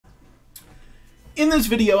In this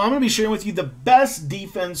video, I'm going to be sharing with you the best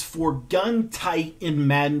defense for gun tight in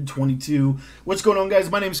Madden 22. What's going on,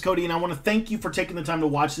 guys? My name is Cody, and I want to thank you for taking the time to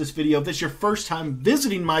watch this video. If this is your first time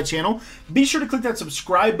visiting my channel, be sure to click that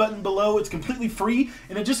subscribe button below. It's completely free,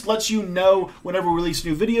 and it just lets you know whenever we release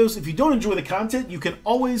new videos. If you don't enjoy the content, you can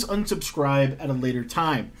always unsubscribe at a later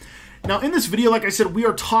time. Now, in this video, like I said, we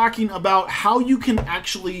are talking about how you can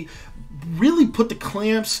actually really put the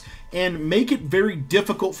clamps and make it very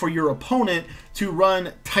difficult for your opponent to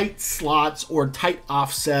run tight slots or tight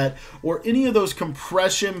offset or any of those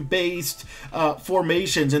compression-based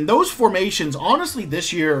formations. And those formations, honestly,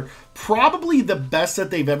 this year, probably the best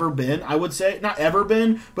that they've ever been, I would say. Not ever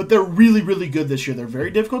been, but they're really, really good this year. They're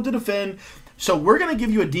very difficult to defend. So we're going to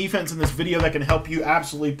give you a defense in this video that can help you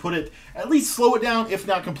absolutely put it, at least slow it down, if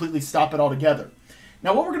not completely stop it altogether.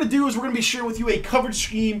 Now, what we're going to do is we're going to be sharing with you a coverage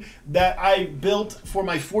scheme that I built for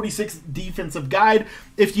my 46 defensive guide.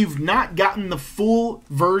 If you've not gotten the full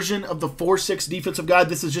version of the 4-6 defensive guide,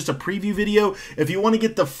 this is just a preview video. If you want to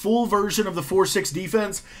get the full version of the 4-6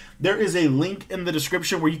 defense, there is a link in the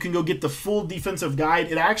description where you can go get the full defensive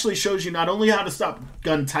guide. It actually shows you not only how to stop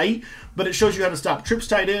gun tight, but it shows you how to stop trips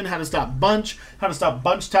tight end, how to stop bunch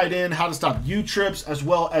tight end, how to stop U-trips, as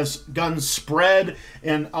well as gun spread,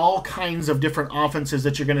 and all kinds of different offenses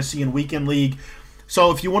that you're going to see in Weekend League.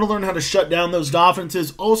 So if you want to learn how to shut down those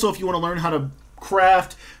offenses, also if you want to learn how to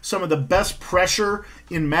craft some of the best pressure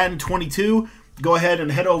in Madden 22, go ahead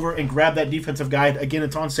and head over and grab that defensive guide. Again,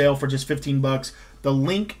 it's on sale for just 15 bucks. The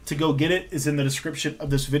link to go get it is in the description of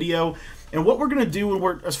this video. And what we're going to do when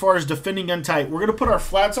we're, as far as defending gun tight, we're going to put our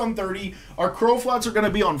flats on 30. Our curl flats are going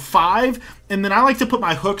to be on 5. And then I like to put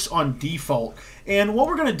my hooks on default. And what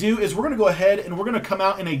we're going to do is we're going to go ahead and we're going to come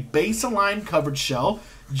out in a base aligned coverage shell,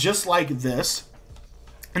 just like this.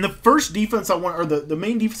 And the first defense I want, or the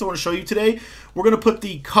main defense I want to show you today, we're going to put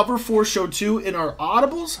the cover 4 show 2 in our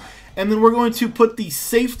audibles. And then we're going to put the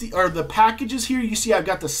safety, or the packages here. You see I've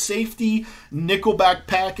got the safety nickelback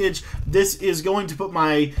package. This is going to put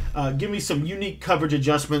my, give me some unique coverage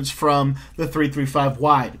adjustments from the 3-3-5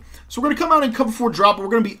 wide. So we're going to come out in cover 4 drop, and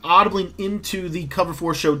we're going to be audibling into the cover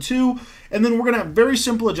 4 show 2. And then we're going to have very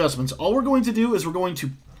simple adjustments. All we're going to do is we're going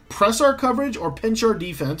to press our coverage or pinch our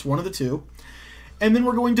defense, one of the two. And then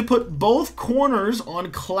we're going to put both corners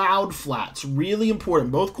on cloud flats. Really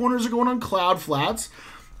important. Both corners are going on cloud flats.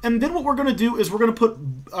 And then what we're going to do is we're going to put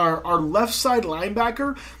our left side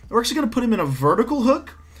linebacker. We're actually going to put him in a vertical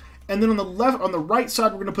hook. And then on the right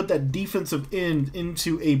side, we're going to put that defensive end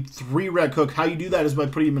into a 3-rec hook. How you do that is by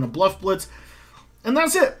putting him in a bluff blitz. And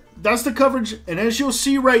that's it. That's the coverage. And as you'll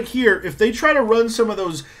see right here, if they try to run some of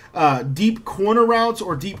those deep corner routes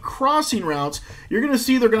or deep crossing routes, you're going to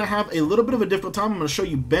see they're going to have a little bit of a difficult time. I'm going to show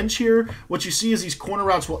you bench here. What you see is these corner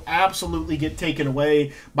routes will absolutely get taken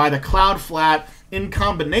away by the cloud flat in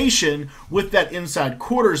combination with that inside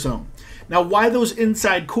quarter zone. Now, why those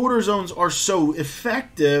inside quarter zones are so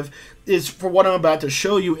effective is for what I'm about to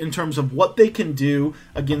show you in terms of what they can do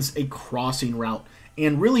against a crossing route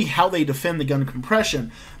and really how they defend the gun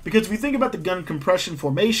compression. Because if you think about the gun compression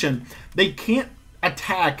formation, they can't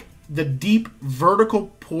attack the deep vertical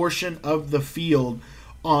portion of the field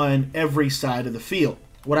on every side of the field.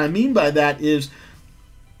 What I mean by that is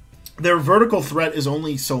their vertical threat is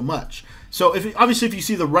only so much. So obviously if you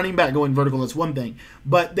see the running back going vertical, that's one thing.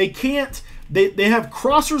 But they can't, they have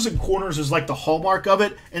crossers and corners as like the hallmark of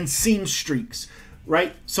it, and seam streaks.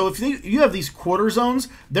 Right? So if you have these quarter zones,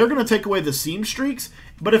 they're going to take away the seam streaks.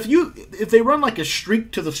 But if they run like a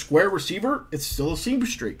streak to the square receiver, it's still a seam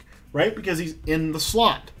streak, right? Because he's in the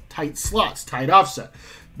slot, tight slots, tight offset.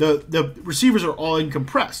 The receivers are all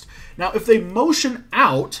incompressed. Now, if they motion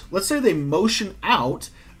out, let's say they motion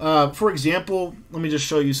out, for example, let me just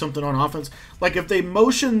show you something on offense. Like if they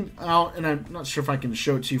motion out, and I'm not sure if I can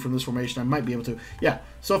show it to you from this formation. I might be able to. Yeah.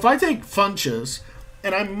 So if I take Funches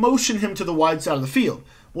and I motion him to the wide side of the field.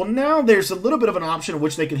 Well, now there's a little bit of an option in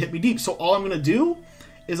which they can hit me deep. So all I'm going to do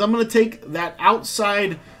is I'm going to take that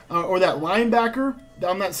outside or that linebacker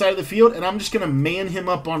on that side of the field, and I'm just going to man him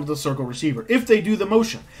up onto the circle receiver if they do the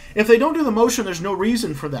motion. If they don't do the motion, there's no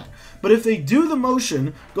reason for that. But if they do the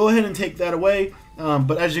motion, go ahead and take that away.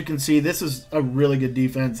 But as you can see, this is a really good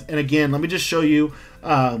defense. And again, let me just show you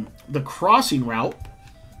the crossing route.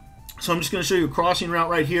 So I'm just going to show you a crossing route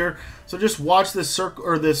right here. So just watch this circle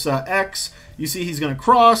or this X. You see he's going to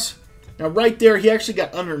cross. Now right there, he actually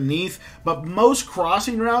got underneath. But most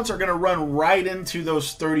crossing routes are going to run right into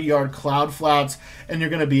those 30-yard cloud flats, and you're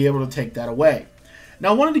going to be able to take that away. Now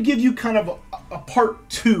I wanted to give you kind of a part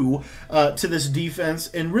 2 to this defense,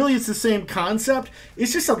 and really it's the same concept.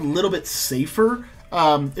 It's just a little bit safer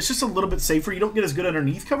It's just a little bit safer. You don't get as good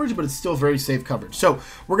underneath coverage, but it's still very safe coverage. So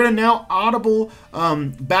we're going to now audible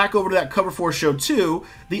back over to that cover 4 show 2.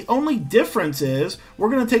 The only difference is we're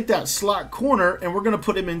going to take that slot corner and we're going to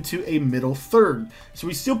put him into a middle third. So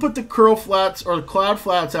we still put the curl flats or the cloud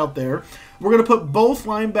flats out there. We're going to put both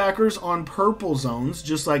linebackers on purple zones,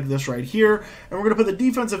 just like this right here. And we're going to put the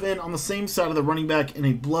defensive end on the same side of the running back in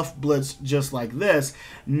a bluff blitz, just like this.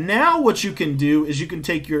 Now what you can do is you can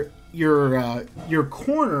take your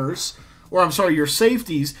corners, or I'm sorry, your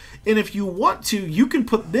safeties, and if you want to, you can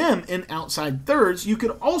put them in outside thirds. You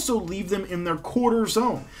could also leave them in their quarter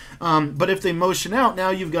zone. But if they motion out, now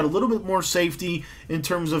you've got a little bit more safety in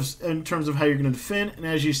terms of how you're going to defend. And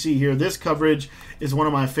as you see here, this coverage is one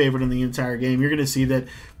of my favorite in the entire game. You're going to see that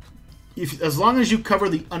as long as you cover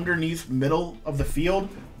the underneath middle of the field,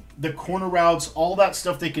 the corner routes, all that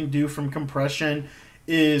stuff they can do from compression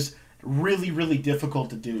is really, really difficult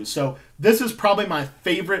to do. So this is probably my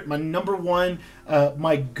favorite, my number one,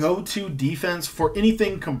 my go-to defense for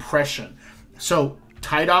anything compression. So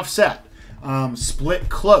tight offset, split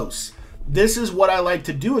close. This is what I like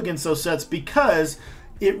to do against those sets because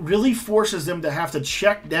it really forces them to have to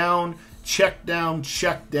check down, check down,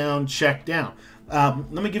 check down, check down.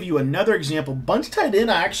 Let me give you another example. Bunch tight end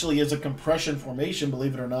actually is a compression formation,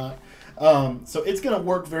 believe it or not. So it's going to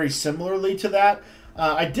work very similarly to that.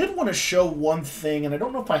 I did want to show one thing, and I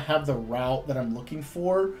don't know if I have the route that I'm looking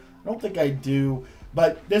for. I don't think I do,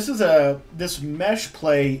 but this mesh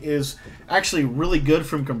play is actually really good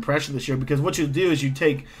from compression this year because what you do is you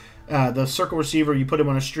take the circle receiver, you put him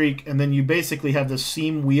on a streak, and then you basically have this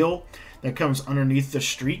seam wheel that comes underneath the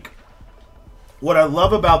streak. What I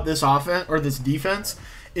love about this offense or this defense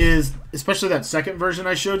is, especially that second version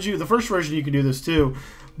I showed you, the first version you can do this too,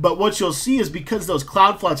 but what you'll see is because those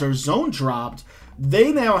cloud flats are zone dropped,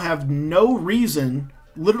 they now have no reason,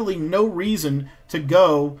 literally no reason, to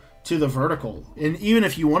go to the vertical. And even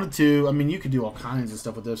if you wanted to, I mean, you could do all kinds of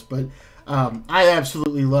stuff with this, but I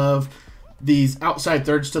absolutely love these outside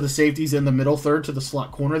thirds to the safeties and the middle third to the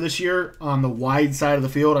slot corner this year on the wide side of the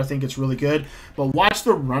field. I think it's really good. But watch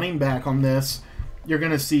the running back on this. You're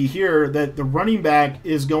going to see here that the running back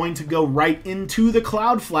is going to go right into the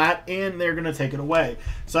cloud flat, and they're going to take it away.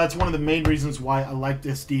 So that's one of the main reasons why I like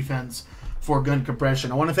this defense for gun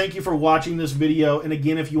compression. I want to thank you for watching this video, and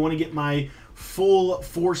again, if you want to get my full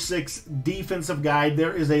 4-6 defensive guide,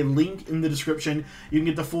 there is a link in the description. You can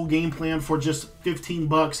get the full game plan for just 15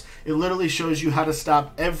 bucks. It literally shows you how to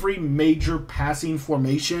stop every major passing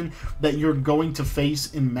formation that you're going to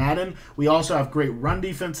face in Madden. We also have great run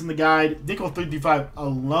defense in the guide. Nickel 335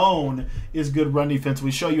 alone is good run defense.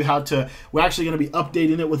 We show you how to, we're actually going to be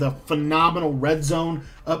updating it with a phenomenal red zone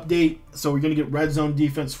update. So we're going to get red zone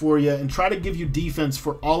defense for you and try to give you defense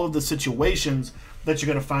for all of the situations that you're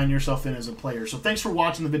going to find yourself in as a player. So thanks for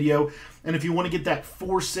watching the video. And if you want to get that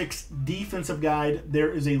 4-6 defensive guide,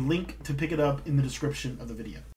 there is a link to pick it up in the description of the video.